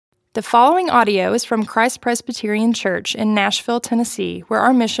The following audio is from Christ Presbyterian Church in Nashville, Tennessee, where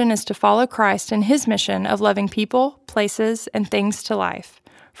our mission is to follow Christ in his mission of loving people, places, and things to life.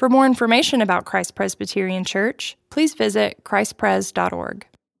 For more information about Christ Presbyterian Church, please visit christpres.org.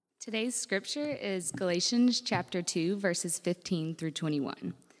 Today's scripture is Galatians chapter 2, verses 15 through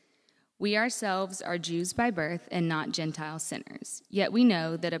 21. We ourselves are Jews by birth and not Gentile sinners. Yet we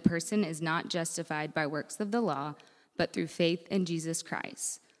know that a person is not justified by works of the law, but through faith in Jesus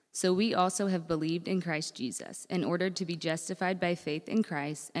Christ. So we also have believed in Christ Jesus, in order to be justified by faith in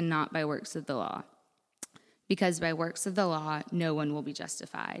Christ and not by works of the law. Because by works of the law, no one will be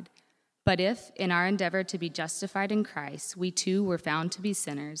justified. But if, in our endeavor to be justified in Christ, we too were found to be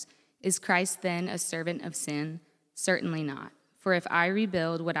sinners, is Christ then a servant of sin? Certainly not. For if I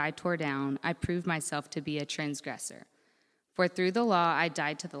rebuild what I tore down, I prove myself to be a transgressor. For through the law I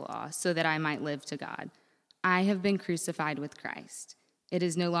died to the law, so that I might live to God. I have been crucified with Christ. It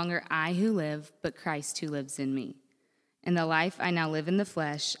is no longer I who live, but Christ who lives in me. In the life I now live in the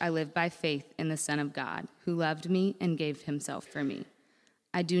flesh, I live by faith in the Son of God, who loved me and gave himself for me.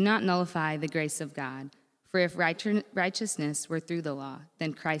 I do not nullify the grace of God, for if righteousness were through the law,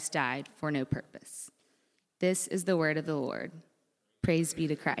 then Christ died for no purpose. This is the word of the Lord. Praise be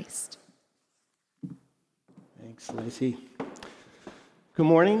to Christ. Thanks, Lacey. Good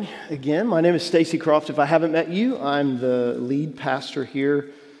morning again. My name is Stacy Croft. If I haven't met you, I'm the lead pastor here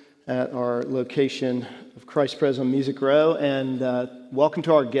at our location of Christ Pres on Music Row. And welcome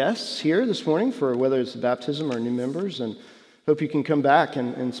to our guests here this morning for whether it's baptism or new members. And hope you can come back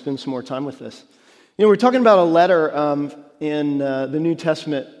and spend some more time with us. You know, we're talking about a letter in the New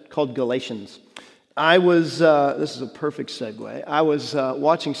Testament called Galatians. I was, this is a perfect segue, I was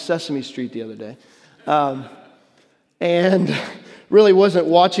watching Sesame Street the other day. And really wasn't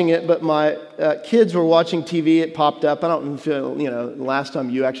watching it, but my kids were watching TV. It popped up. I don't feel, the last time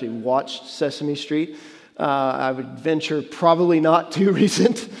you actually watched Sesame Street. I would venture probably not too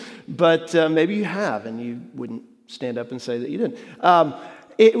recent, but maybe you have, and you wouldn't stand up and say that you didn't.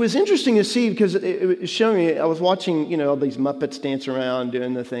 It was interesting to see because it was showing me, I was watching, all these Muppets dance around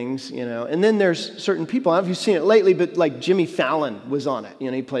doing the things, and then there's certain people, I don't know if you've seen it lately, but like Jimmy Fallon was on it.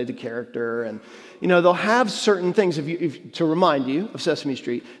 He played the character, and they'll have certain things to remind you of Sesame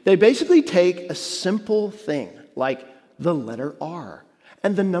Street. They basically take a simple thing like the letter R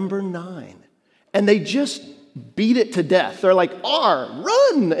and the number 9, and they just beat it to death. They're like, R,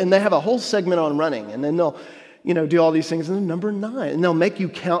 run! And they have a whole segment on running, and then they'll do all these things, and then number 9, and they'll make you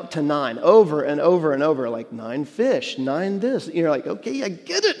count to 9 over and over and over, like 9 fish, 9 this. You're like, okay, I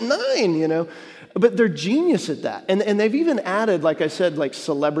get it, 9, But they're genius at that. And they've even added, like I said, like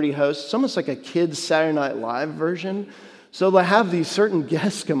celebrity hosts. It's almost like a kid's Saturday Night Live version. So they'll have these certain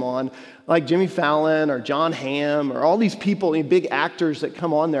guests come on, like Jimmy Fallon or John Hamm or all these people, big actors that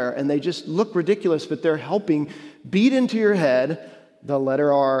come on there, and they just look ridiculous, but they're helping beat into your head the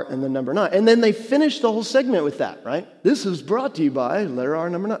letter R and the number 9. And then they finish the whole segment with that, right? This is brought to you by letter R,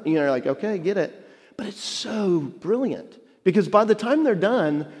 number 9. You're like, okay, get it. But it's so brilliant because by the time they're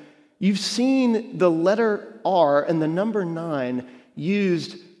done, you've seen the letter R and the number 9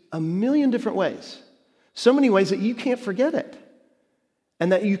 used a million different ways. So many ways that you can't forget it.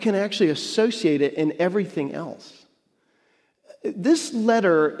 And that you can actually associate it in everything else. This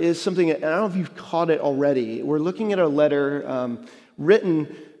letter is something, and I don't know if you've caught it already. We're looking at a letter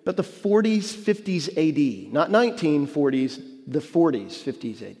written about the 40s, 50s AD. Not 1940s, the 40s,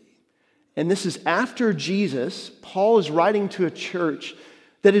 50s AD. And this is after Jesus. Paul is writing to a church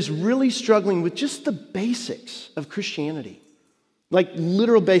that is really struggling with just the basics of Christianity. Like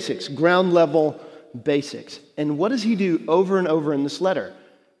literal basics, ground level basics. And what does he do over and over in this letter?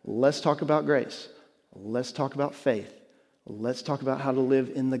 Let's talk about grace. Let's talk about faith. Let's talk about how to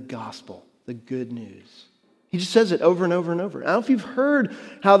live in the gospel, the good news. He just says it over and over and over. I don't know if you've heard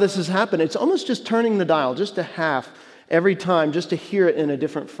how this has happened. It's almost just turning the dial, just a half every time, just to hear it in a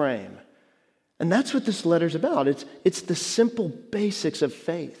different frame. And that's what this letter's about. It's the simple basics of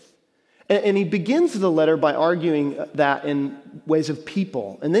faith. And he begins the letter by arguing that in ways of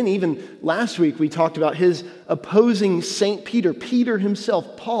people. And then even last week we talked about his opposing St. Peter. Peter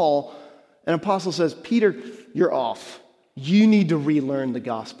himself, Paul, an apostle, says, Peter, you're off. You need to relearn the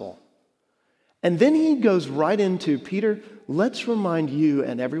gospel. And then he goes right into, Peter, let's remind you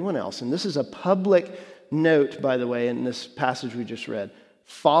and everyone else, and this is a public note, by the way, in this passage we just read,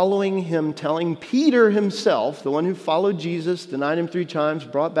 following him, telling Peter himself, the one who followed Jesus, denied him 3 times,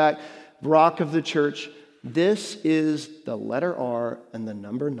 brought back rock of the church, this is the letter R and the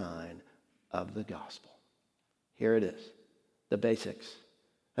number 9 of the gospel. Here it is, the basics.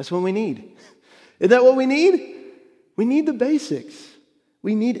 That's what we need. Isn't that what we need? We need the basics.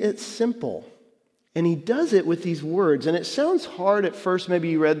 We need it simple. And he does it with these words. And it sounds hard at first. Maybe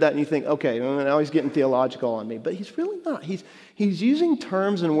you read that and you think, okay, now he's getting theological on me. But he's really not. He's using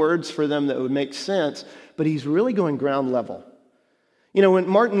terms and words for them that would make sense, but he's really going ground level. You know, when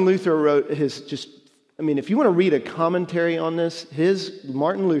Martin Luther wrote if you want to read a commentary on this,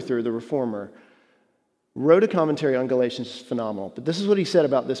 Martin Luther, the Reformer, wrote a commentary on Galatians. It's phenomenal. But this is what he said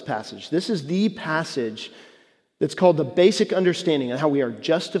about this passage. This is the passage that's called the basic understanding of how we are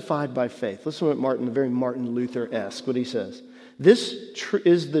justified by faith. Listen to what very Martin Luther-esque, what he says. This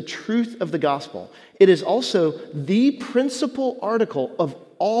is the truth of the gospel. It is also the principal article of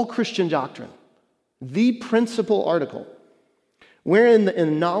all Christian doctrine. The principal article. Wherein the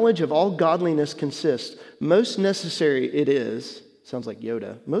knowledge of all godliness consists, most necessary it is, sounds like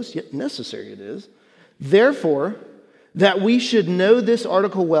Yoda, most necessary it is, therefore, that we should know this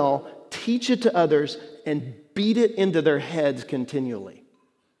article well, teach it to others, and beat it into their heads continually.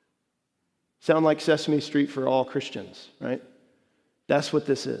 Sound like Sesame Street for all Christians, right? That's what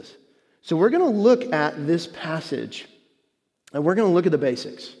this is. So we're going to look at this passage, and we're going to look at the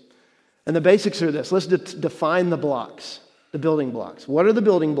basics. And the basics are this. Let's define the blocks, the building blocks. What are the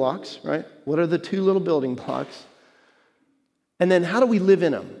building blocks, right? What are the two little building blocks? And then how do we live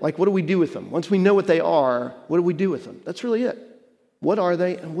in them? Like, what do we do with them? Once we know what they are, what do we do with them? That's really it. What are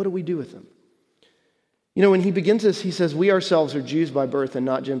they, and what do we do with them? You know, when he begins this, he says, we ourselves are Jews by birth and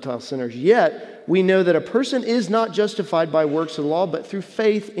not Gentile sinners. Yet, we know that a person is not justified by works of the law, but through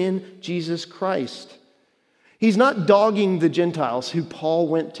faith in Jesus Christ. He's not dogging the Gentiles who Paul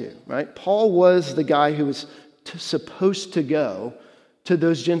went to, right? Paul was the guy who was supposed to go to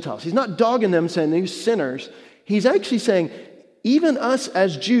those Gentiles. He's not dogging them, saying these sinners. He's actually saying, even us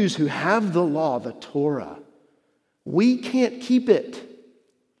as Jews who have the law, the Torah, we can't keep it.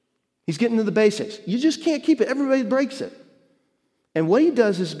 He's getting to the basics. You just can't keep it. Everybody breaks it. And what he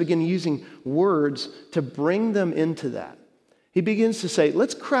does is begin using words to bring them into that. He begins to say,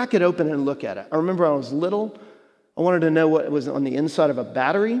 let's crack it open and look at it. I remember when I was little, I wanted to know what was on the inside of a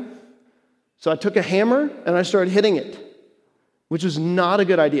battery. So I took a hammer and I started hitting it, which was not a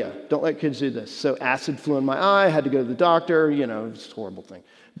good idea. Don't let kids do this. So acid flew in my eye. I had to go to the doctor. You know, it was a horrible thing.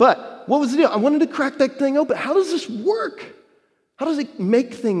 But what was the deal? I wanted to crack that thing open. How does this work? How does it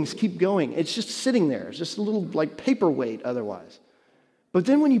make things keep going? It's just sitting there. It's just a little like paperweight otherwise. But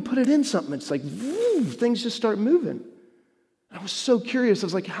then when you put it in something, it's like, woo, things just start moving. I was so curious. I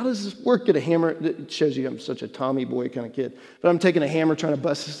was like, how does this work? Get a hammer. It shows you I'm such a Tommy boy kind of kid. But I'm taking a hammer trying to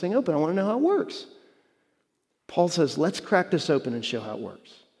bust this thing open. I want to know how it works. Paul says, let's crack this open and show how it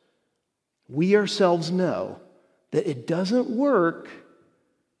works. We ourselves know that it doesn't work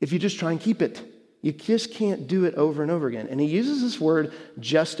if you just try and keep it. You just can't do it over and over again. And he uses this word,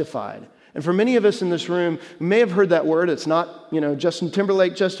 justified. And for many of us in this room, we may have heard that word. It's not, Justin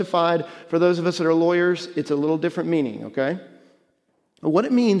Timberlake justified. For those of us that are lawyers, it's a little different meaning, okay? But what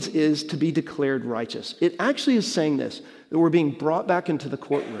it means is to be declared righteous. It actually is saying this, that we're being brought back into the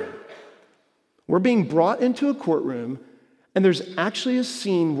courtroom. We're being brought into a courtroom, and there's actually a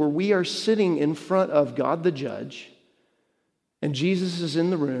scene where we are sitting in front of God the judge, and Jesus is in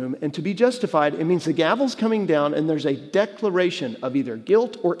the room, and to be justified, it means the gavel's coming down and there's a declaration of either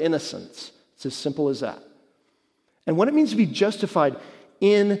guilt or innocence. It's as simple as that. And what it means to be justified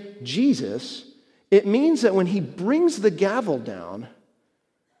in Jesus, it means that when he brings the gavel down,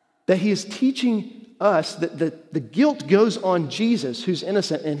 that he is teaching us that the guilt goes on Jesus, who's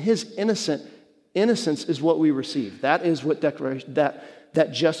innocent, and his innocence is what we receive. That is what declaration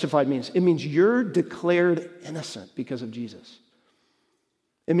that justified means. It means you're declared innocent because of Jesus.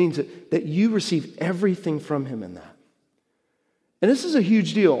 It means that you receive everything from him in that. And this is a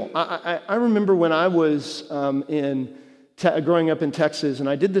huge deal. I remember when I was growing up in Texas, and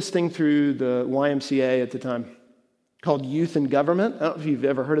I did this thing through the YMCA at the time called Youth in Government. I don't know if you've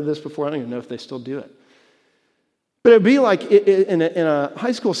ever heard of this before. I don't even know if they still do it. But it'd be like in a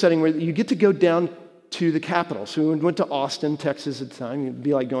high school setting where you get to go down to the Capitol. So we went to Austin, Texas at the time. It'd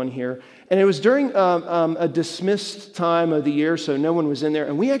be like going here. And it was during a dismissed time of the year, so no one was in there.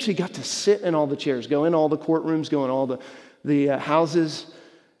 And we actually got to sit in all the chairs, go in all the courtrooms, go in all the houses,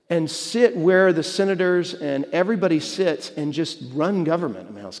 and sit where the senators and everybody sits and just run government.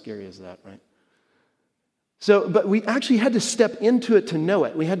 I mean, how scary is that, right? So, but we actually had to step into it to know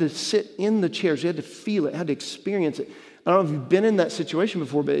it. We had to sit in the chairs. We had to feel it, had to experience it. I don't know if you've been in that situation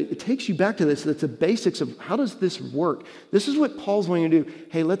before, but it takes you back to this. That's the basics of how does this work? This is what Paul's wanting to do.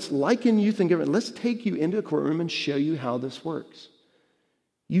 Hey, let's liken youth and government. Let's take you into a courtroom and show you how this works.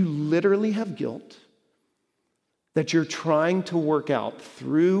 You literally have guilt that you're trying to work out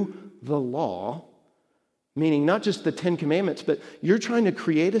through the law Meaning not just the 10 Commandments, but you're trying to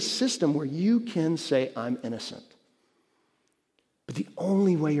create a system where you can say, I'm innocent. But the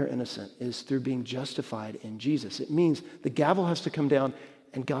only way you're innocent is through being justified in Jesus. It means the gavel has to come down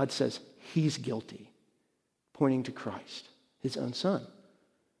and God says, he's guilty, pointing to Christ, his own son,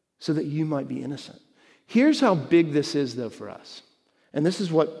 so that you might be innocent. Here's how big this is, though, for us. And this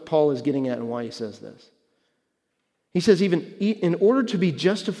is what Paul is getting at and why he says this. He says, even in order to be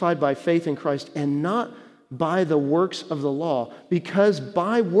justified by faith in Christ and not by the works of the law, because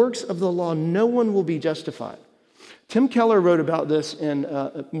by works of the law, no one will be justified. Tim Keller wrote about this in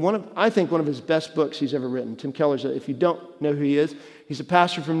one of his best books he's ever written. Tim Keller's, if you don't know who he is, he's a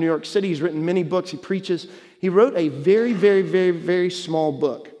pastor from New York City. He's written many books. He preaches. He wrote a very, very, very, very small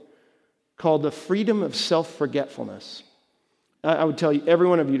book called The Freedom of Self-Forgetfulness. I would tell you, every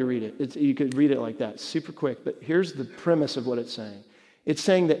one of you to read it. You could read it like that, super quick. But here's the premise of what it's saying. It's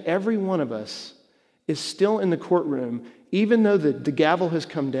saying that every one of us is still in the courtroom, even though the gavel has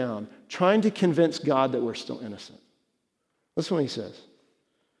come down, trying to convince God that we're still innocent. Listen what he says.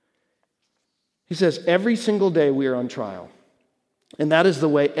 He says, every single day we are on trial. And that is the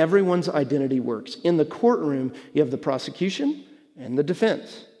way everyone's identity works. In the courtroom, you have the prosecution and the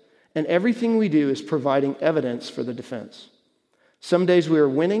defense. And everything we do is providing evidence for the defense. Some days we are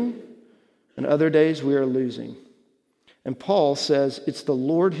winning, and other days we are losing. And Paul says it's the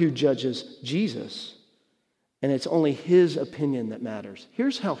Lord who judges Jesus, and it's only his opinion that matters.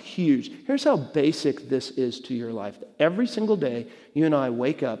 Here's how basic this is to your life. Every single day, you and I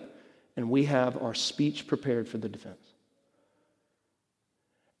wake up, and we have our speech prepared for the defense.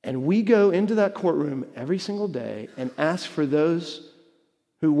 And we go into that courtroom every single day and ask for those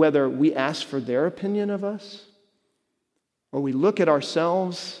who, whether we ask for their opinion of us, or we look at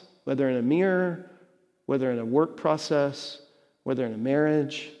ourselves, whether in a mirror, whether in a work process, whether in a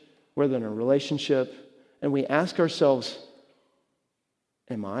marriage, whether in a relationship, and we ask ourselves,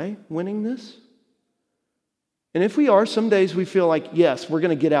 am I winning this? And if we are, some days we feel like, yes, we're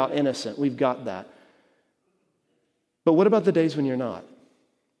going to get out innocent. We've got that. But what about the days when you're not?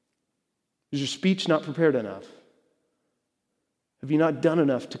 Is your speech not prepared enough? Have you not done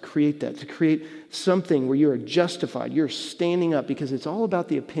enough to create that, to create something where you are justified? You're standing up because it's all about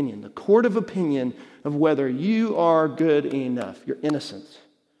the opinion, the court of opinion of whether you are good enough, your innocence.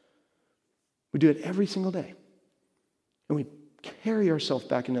 We do it every single day. And we carry ourselves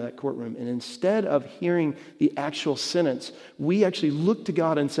back into that courtroom. And instead of hearing the actual sentence, we actually look to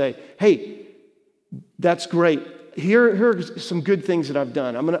God and say, hey, that's great. Here are some good things that I've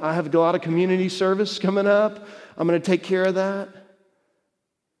done. I have a lot of community service coming up. I'm going to take care of that.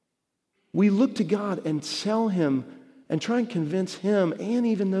 We look to God and tell him and try and convince him and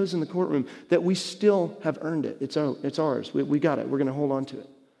even those in the courtroom that we still have earned it. It's ours. We got it. We're going to hold on to it.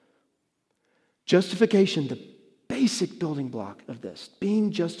 Justification, the basic building block of this,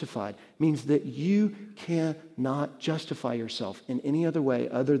 being justified, means that you cannot justify yourself in any other way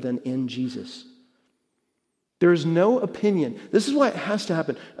other than in Jesus. There is no opinion. This is why it has to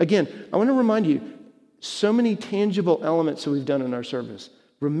happen. Again, I want to remind you, so many tangible elements that we've done in our service.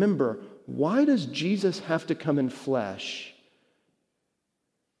 Remember, why does Jesus have to come in flesh?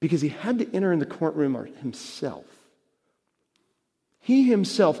 Because he had to enter in the courtroom himself. He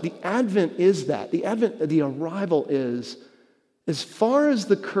himself, the advent is that. The arrival is, as far as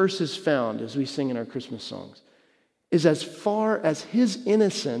the curse is found, as we sing in our Christmas songs, is as far as his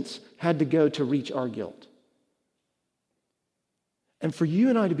innocence had to go to reach our guilt. And for you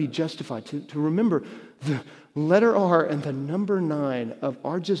and I to be justified, to remember the letter R and the number 9 of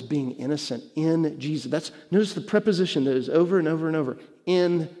our just being innocent in Jesus. Notice the preposition that is over and over and over.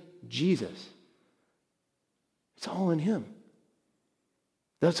 In Jesus. It's all in him.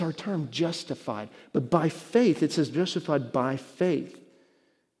 That's our term, justified. But by faith, it says justified by faith.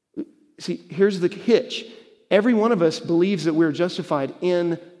 See, here's the hitch. Every one of us believes that we're justified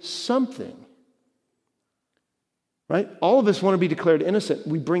in something. Right? All of us want to be declared innocent.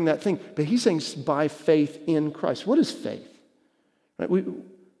 We bring that thing. But he's saying by faith in Christ. What is faith? Right?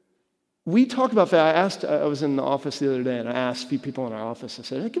 We talk about faith. I was in the office the other day and I asked a few people in our office, I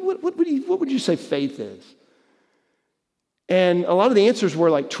said, what would you say faith is? And a lot of the answers were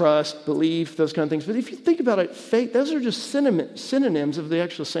like trust, belief, those kind of things. But if you think about it, faith, those are just synonyms of the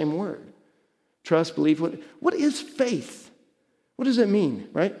actual same word. Trust, belief. What is faith? What does it mean,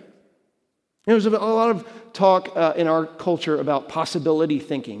 right? There's a lot of talk in our culture about possibility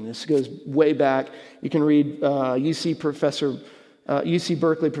thinking. This goes way back. You can read UC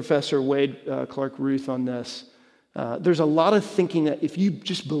Berkeley professor Wade Clark Ruth on this. There's a lot of thinking that if you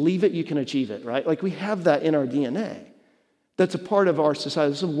just believe it, you can achieve it, right? Like we have that in our DNA. That's a part of our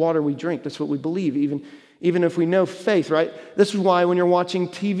society. This is the water we drink. That's what we believe. Even if we know faith, right? This is why when you're watching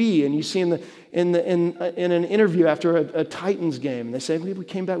TV and you see in an interview after a Titans game, and they say, we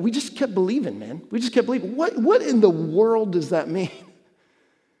came back, we just kept believing, man. We just kept believing. What in the world does that mean?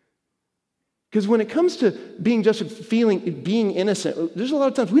 Because when it comes to being being innocent, there's a lot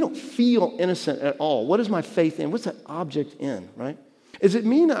of times we don't feel innocent at all. What is my faith in? What's that object in, right? Does it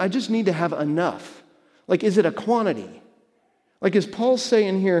mean I just need to have enough? Like, is it a quantity? Like, is Paul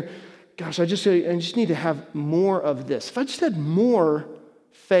saying here, gosh, I just need to have more of this. If I just had more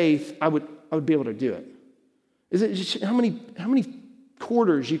faith, I would be able to do it. Is it just, how many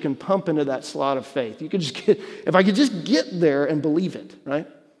quarters you can pump into that slot of faith? You could just if I could just get there and believe it, right?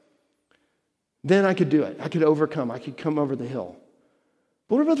 Then I could do it. I could overcome. I could come over the hill.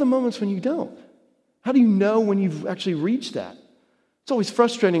 But what about the moments when you don't? How do you know when you've actually reached that? It's always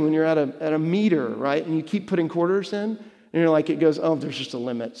frustrating when you're at a meter, right? And you keep putting quarters in, and you're like, it goes, oh, there's just a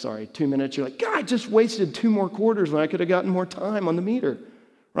limit. Sorry, 2 minutes. You're like, God, I just wasted 2 more quarters when I could have gotten more time on the meter,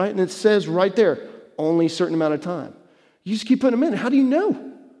 right? And it says right there, only a certain amount of time. You just keep putting them in. How do you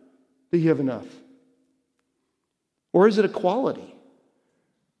know that you have enough? Or is it a quality?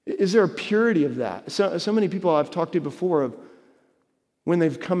 Is there a purity of that? So many people I've talked to before of when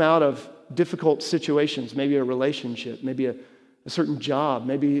they've come out of difficult situations, maybe a relationship, maybe a certain job,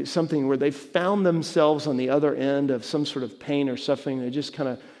 maybe something where they've found themselves on the other end of some sort of pain or suffering. They just kind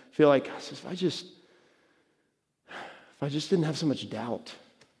of feel like, if I just didn't have so much doubt.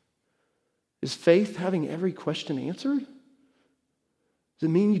 Is faith having every question answered? Does it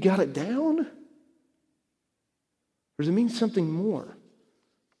mean you got it down? Or does it mean something more?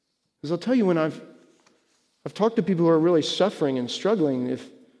 Because I'll tell you, when I've talked to people who are really suffering and struggling, if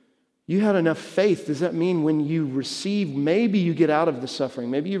you had enough faith, does that mean when you receive, maybe you get out of the suffering,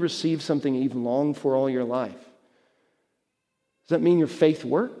 maybe you receive something you've longed for all your life? Does that mean your faith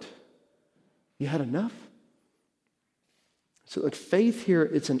worked? You had enough? So like faith here,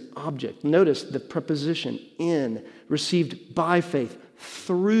 it's an object. Notice the preposition in, received by faith,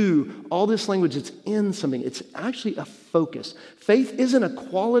 through. All this language, it's in something. It's actually a focus. Faith isn't a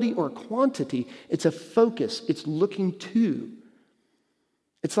quality or a quantity. It's a focus. It's looking to.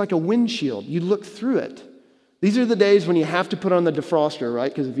 It's like a windshield. You look through it. These are the days when you have to put on the defroster, right?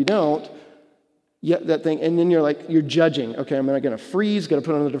 Because if you don't, that thing, and then you're judging. Okay, I'm going to freeze, got to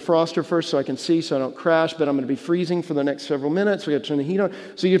put on the defroster first so I can see so I don't crash, but I'm going to be freezing for the next several minutes. We got to turn the heat on.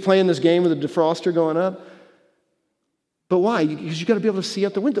 So you're playing this game with the defroster going up. But why? Because you got to be able to see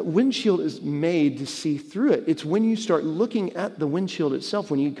out the window. The windshield is made to see through it. It's when you start looking at the windshield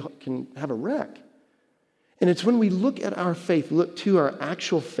itself when you can have a wreck. And it's when we look at our faith, look to our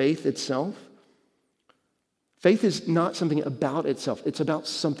actual faith itself. Faith is not something about itself. It's about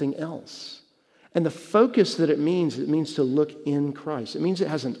something else. And the focus that it means to look in Christ. It means it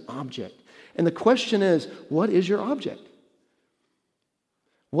has an object. And the question is, what is your object?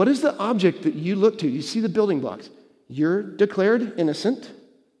 What is the object that you look to? You see the building blocks. You're declared innocent.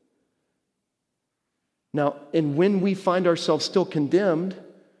 Now, and when we find ourselves still condemned,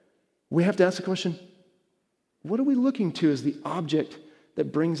 we have to ask the question, what are we looking to as the object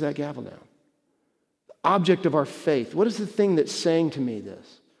that brings that gavel down? The object of our faith. What is the thing that's saying to me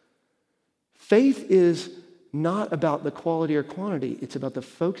this? Faith is not about the quality or quantity. It's about the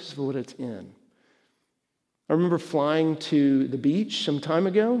focus of what it's in. I remember flying to the beach some time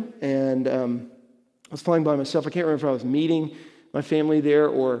ago, and I was flying by myself. I can't remember if I was meeting my family there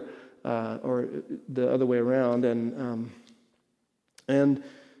or the other way around. And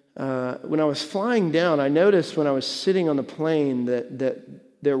when I was flying down, I noticed when I was sitting on the plane that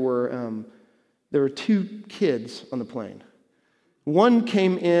there were 2 kids on the plane. One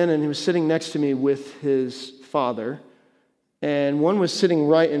came in and he was sitting next to me with his father, and one was sitting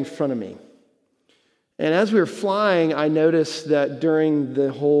right in front of me. And as we were flying, I noticed that during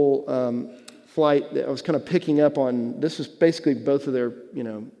the whole flight, I was kind of picking up on, this was basically both of their,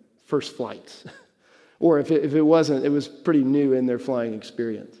 first flights. Or if it wasn't, it was pretty new in their flying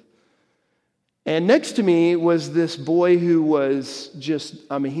experience. And next to me was this boy who was just,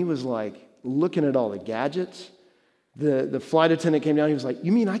 he was like looking at all the gadgets. The flight attendant came down, he was like,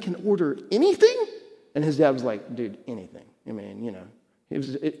 you mean I can order anything? And his dad was like, dude, anything. He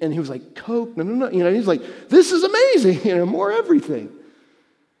was like, Coke, no. He was like, this is amazing, more everything.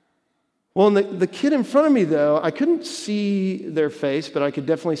 Well, the kid in front of me, though, I couldn't see their face, but I could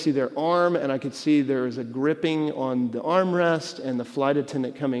definitely see their arm, and I could see there was a gripping on the armrest and the flight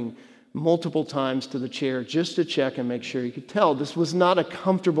attendant coming multiple times to the chair just to check and make sure you could tell this was not a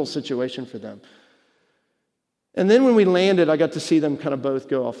comfortable situation for them. And then when we landed, I got to see them kind of both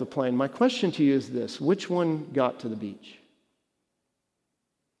go off the plane. My question to you is this: which one got to the beach?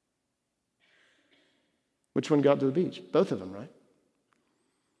 Which one got to the beach? Both of them, right?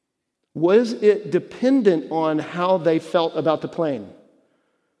 Was it dependent on how they felt about the plane?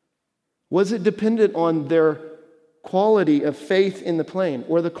 Was it dependent on their quality of faith in the plane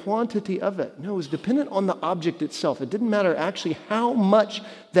or the quantity of it? No, it was dependent on the object itself. It didn't matter actually how much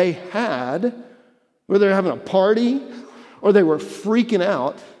they had, whether they were having a party or they were freaking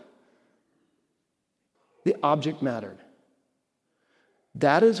out. The object mattered.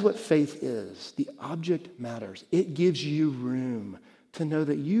 That is what faith is. The object matters. It gives you room to know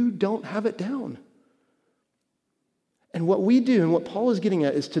that you don't have it down. And what we do, and what Paul is getting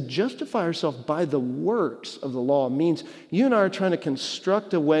at, is to justify ourselves by the works of the law means you and I are trying to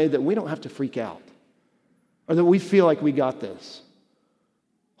construct a way that we don't have to freak out, or that we feel like we got this.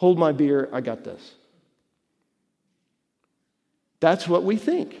 Hold my beer, I got this. That's what we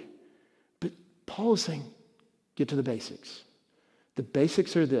think. But Paul is saying, get to the basics. The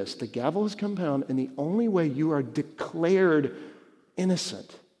basics are this: the gavel has come down, and the only way you are declared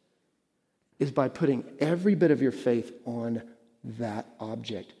innocent is by putting every bit of your faith on that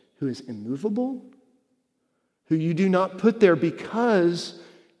object who is immovable, who you do not put there because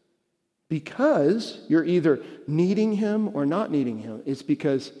you're either needing him or not needing him. It's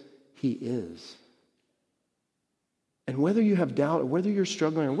because he is. And whether you have doubt or whether you're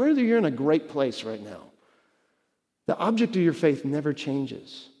struggling or whether you're in a great place right now, the object of your faith never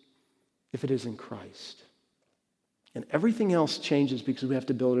changes if it is in Christ. And everything else changes because we have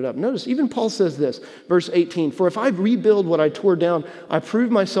to build it up. Notice, even Paul says this, verse 18, "For if I rebuild what I tore down, I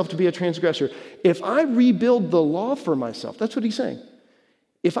prove myself to be a transgressor." If I rebuild the law for myself, that's what he's saying.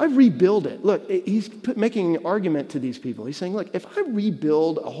 If I rebuild it, look, he's making an argument to these people. He's saying, look, if I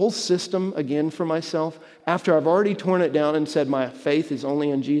rebuild a whole system again for myself after I've already torn it down and said my faith is only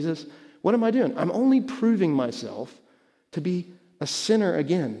in Jesus, what am I doing? I'm only proving myself to be a sinner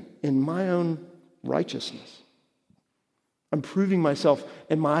again in my own righteousness. I'm proving myself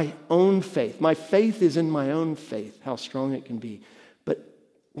in my own faith. My faith is in my own faith, how strong it can be. But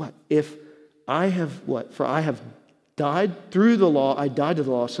what? If I have what? For I have died through the law, I died to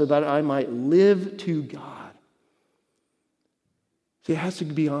the law so that I might live to God. See, it has to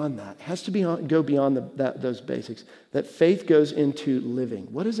be beyond that. It has to go beyond those basics. That faith goes into living.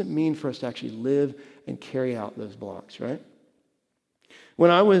 What does it mean for us to actually live and carry out those blocks, right?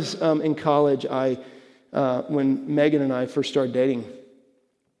 When I was in college, when Megan and I first started dating,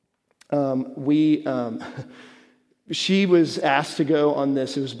 she was asked to go on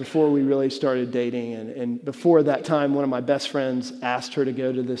this. It was before we really started dating, and before that time, one of my best friends asked her to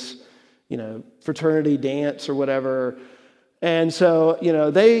go to this, fraternity dance or whatever. And so,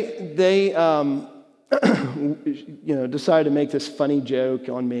 they decided to make this funny joke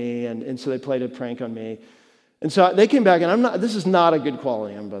on me, and so they played a prank on me. And so they came back, and this is not a good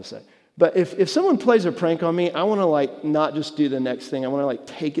quality, I'm about to say. But if someone plays a prank on me, I want to not just do the next thing. I want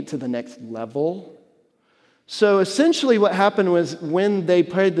to take it to the next level. So essentially what happened was when they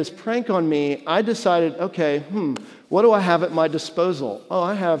played this prank on me, I decided, okay, what do I have at my disposal? Oh,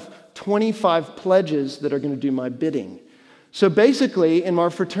 I have 25 pledges that are going to do my bidding. So basically, in our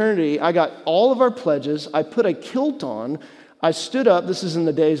fraternity, I got all of our pledges. I put a kilt on. I stood up. This is in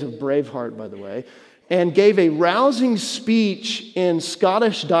the days of Braveheart, by the way, and gave a rousing speech in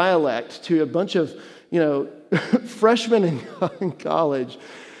Scottish dialect to a bunch of, freshmen in college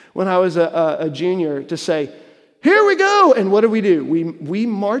when I was a junior to say, "Here we go!" And what did we do? We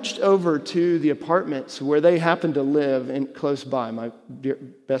marched over to the apartments where they happened to live close by. My dear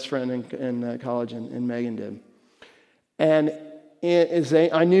best friend in college and Megan did. And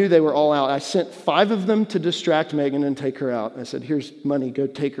I knew they were all out. I sent 5 of them to distract Megan and take her out. I said, "Here's money, go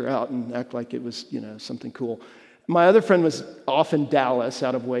take her out," and act like it was, something cool. My other friend was off in Dallas,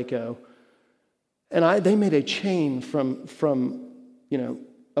 out of Waco. And they made a chain from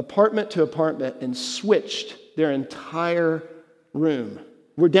apartment to apartment and switched their entire room.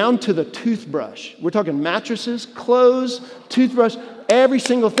 We're down to the toothbrush. We're talking mattresses, clothes, toothbrush, every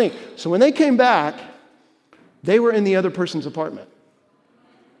single thing. So when they came back, they were in the other person's apartment.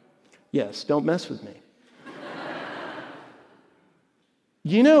 Yes, don't mess with me.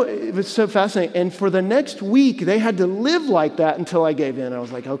 It was so fascinating. And for the next week, they had to live like that until I gave in. I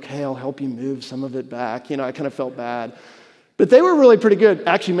was like, okay, I'll help you move some of it back. I kind of felt bad. But they were really pretty good.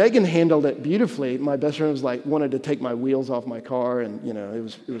 Actually, Megan handled it beautifully. My best friend was wanted to take my wheels off my car, and, it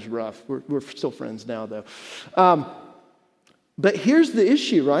was rough. We're still friends now, though. But here's the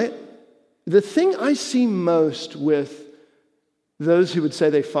issue, right? The thing I see most with those who would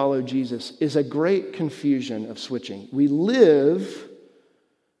say they follow Jesus is a great confusion of switching. We live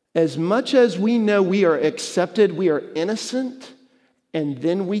as much as we know we are accepted, we are innocent, and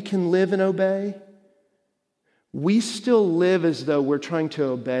then we can live and obey. we still live as though we're trying to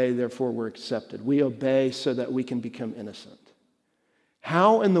obey, therefore we're accepted. We obey so that we can become innocent.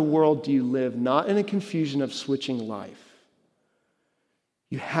 How in the world do you live not in a confusion of switching life?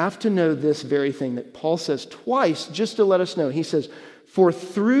 You have to know this very thing that Paul says twice just to let us know. He says, for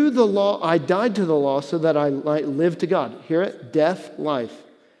through the law, I died to the law so that I might live to God. Hear it? Death, life.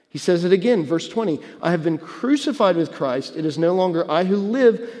 He says it again, verse 20. I have been crucified with Christ. It is no longer I who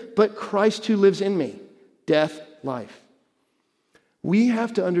live, but Christ who lives in me. Death, life. We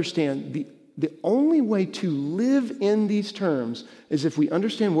have to understand the only way to live in these terms is if we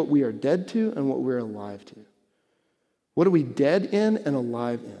understand what we are dead to and what we're alive to. What are we dead in and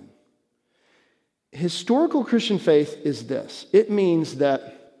alive in? Historical Christian faith is this. It means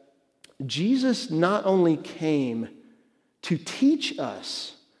that Jesus not only came to teach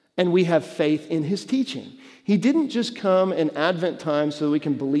us, and we have faith in his teaching. He didn't just come in Advent time so that we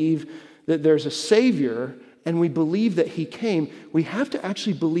can believe that there's a Savior and we believe that he came. We have to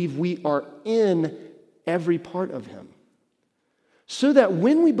actually believe we are in every part of him. So that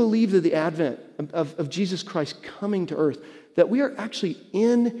when we believe that the advent of Jesus Christ coming to earth, that we are actually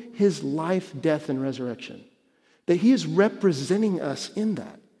in his life, death, and resurrection. That he is representing us in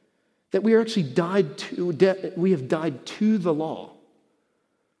that. That we are actually we have died to the law.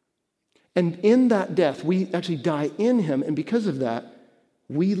 And in that death, we actually die in him, and because of that,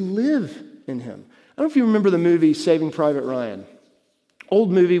 we live in him. I don't know if you remember the movie Saving Private Ryan. Old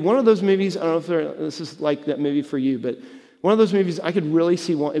movie, one of those movies, I don't know if this is like that movie for you, but one of those movies I could really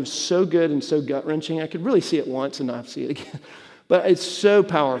see one. It was so good and so gut-wrenching. I could really see it once and not have to see it again. But it's so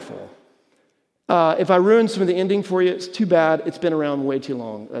powerful. If I ruin some of the ending for you, it's too bad. It's been around way too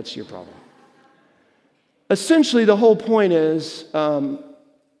long. That's your problem. Essentially, the whole point is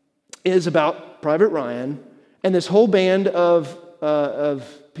about Private Ryan and this whole band of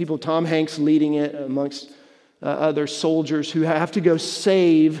people, Tom Hanks leading it amongst other soldiers who have to go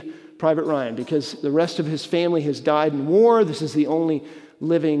save Private Ryan because the rest of his family has died in war. This is the only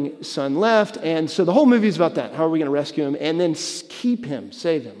living son left. And so the whole movie is about that. How are we going to rescue him and then keep him,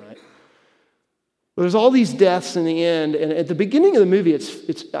 save him, right? But there's all these deaths in the end. And at the beginning of the movie,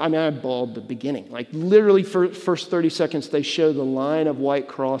 I bawled the beginning. Like literally first 30 seconds, they show the line of white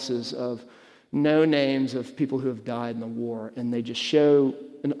crosses of no names of people who have died in the war. And they just show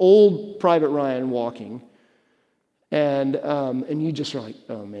an old Private Ryan walking. And you just are like,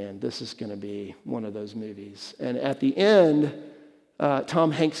 oh man, this is going to be one of those movies. And at the end,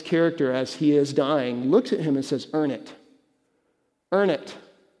 Tom Hanks' character, as he is dying, looks at him and says, earn it. Earn it.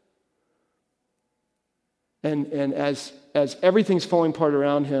 And as everything's falling apart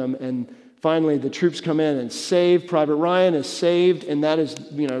around him, and finally the troops come in and save, Private Ryan is saved, and that is,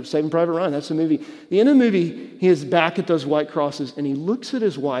 Saving Private Ryan. That's the movie. At the end of the movie, he is back at those white crosses, and he looks at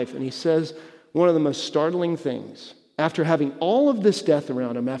his wife, and he says one of the most startling things. After having all of this death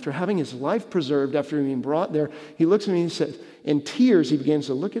around him, after having his life preserved, after being brought there, he looks at me and he says, in tears, he begins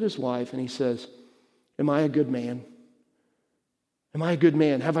to look at his wife, and he says, am I a good man? Am I a good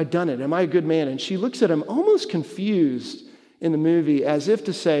man? Have I done it? Am I a good man? And she looks at him almost confused in the movie as if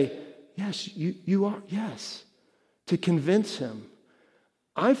to say, yes, you are, yes, to convince him.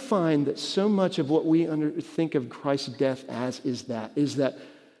 I find that so much of what we think of Christ's death as is that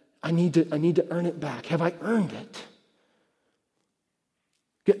I need to earn it back. Have I earned it?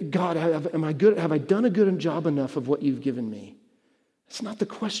 God, am I good? Have I done a good job enough of what you've given me? That's not the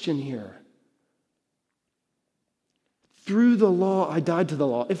question here. Through the law, I died to the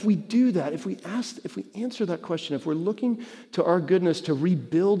law. If we do that, if we answer that question, if we're looking to our goodness to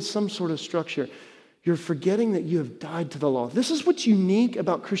rebuild some sort of structure, you're forgetting that you have died to the law. This is what's unique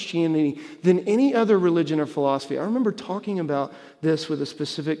about Christianity than any other religion or philosophy. I remember talking about this with a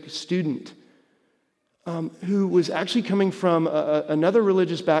specific student who was actually coming from another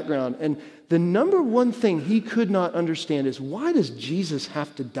religious background. And the number one thing he could not understand is, why does Jesus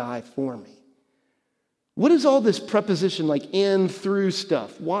have to die for me? What is all this preposition like in, through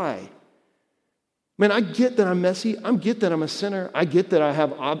stuff? Why? Man, I get that I'm messy. I get that I'm a sinner. I get that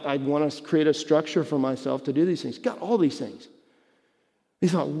I want to create a structure for myself to do these things. Got all these things. He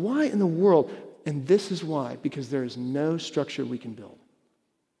thought, why in the world? And this is why, because there is no structure we can build.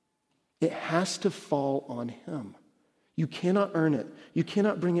 It has to fall on him. You cannot earn it. You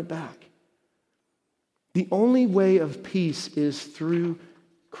cannot bring it back. The only way of peace is through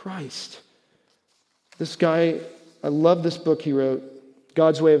Christ. This guy, I love this book he wrote,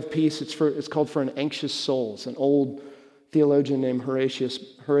 God's Way of Peace. It's called For an Anxious Soul. It's an old theologian named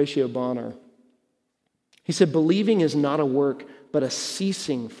Horatio Bonner. He said, believing is not a work, but a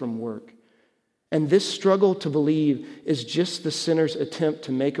ceasing from work. And this struggle to believe is just the sinner's attempt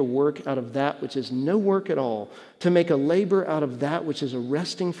to make a work out of that which is no work at all, to make a labor out of that which is a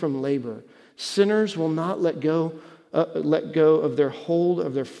resting from labor. Sinners will not let go of their hold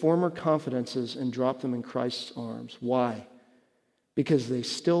of their former confidences and drop them in Christ's arms. Why? Because they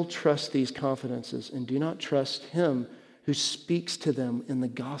still trust these confidences and do not trust him who speaks to them in the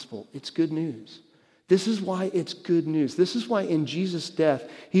gospel. It's good news. This is why it's good news. This is why in Jesus' death,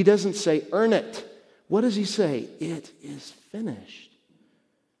 he doesn't say, earn it. What does he say? It is finished.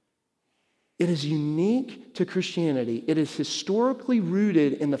 It is unique to Christianity. It is historically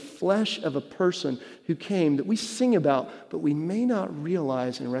rooted in the flesh of a person who came that we sing about, but we may not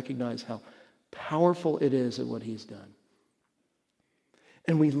realize and recognize how powerful it is at what he's done.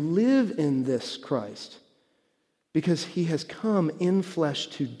 And we live in this Christ because he has come in flesh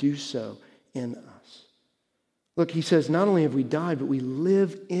to do so in us. Look, he says, not only have we died, but we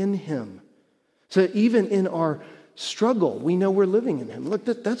live in him. So even in our struggle, we know we're living in him. Look,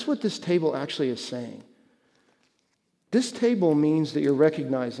 that's what this table actually is saying. This table means that you're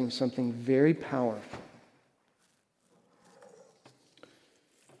recognizing something very powerful.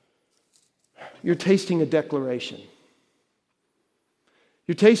 You're tasting a declaration.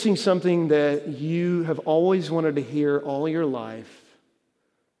 You're tasting something that you have always wanted to hear all your life,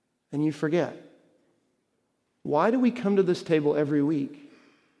 and you forget. Why do we come to this table every week?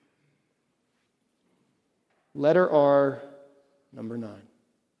 Letter R, number 9.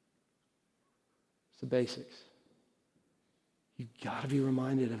 It's the basics. You've got to be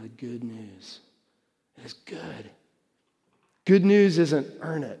reminded of the good news. It is good. Good news isn't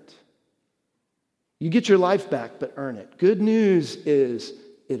earn it. You get your life back, but earn it. Good news is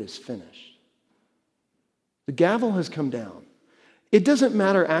it is finished. The gavel has come down. It doesn't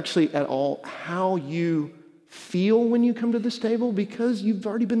matter actually at all how you feel when you come to this table because you've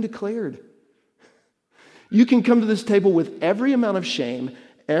already been declared. You can come to this table with every amount of shame,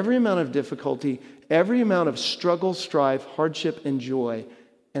 every amount of difficulty, every amount of struggle, strife, hardship, and joy,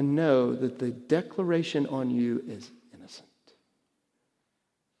 and know that the declaration on you is innocent.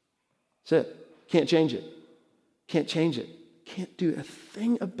 That's it. Can't change it. Can't change it. Can't do a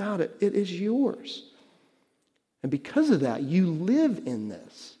thing about it. It is yours. And because of that, you live in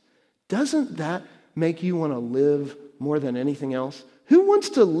this. Doesn't that make you want to live more than anything else? Who wants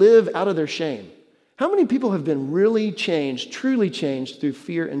to live out of their shame? How many people have been really changed, truly changed through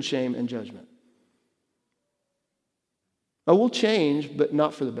fear and shame and judgment? Oh, we'll change, but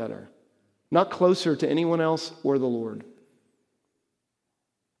not for the better. Not closer to anyone else or the Lord.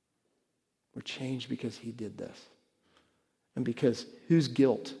 We're changed because he did this. And because whose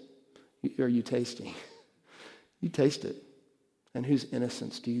guilt are you tasting? You taste it. And whose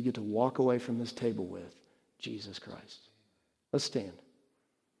innocence do you get to walk away from this table with? Jesus Christ. Let's stand.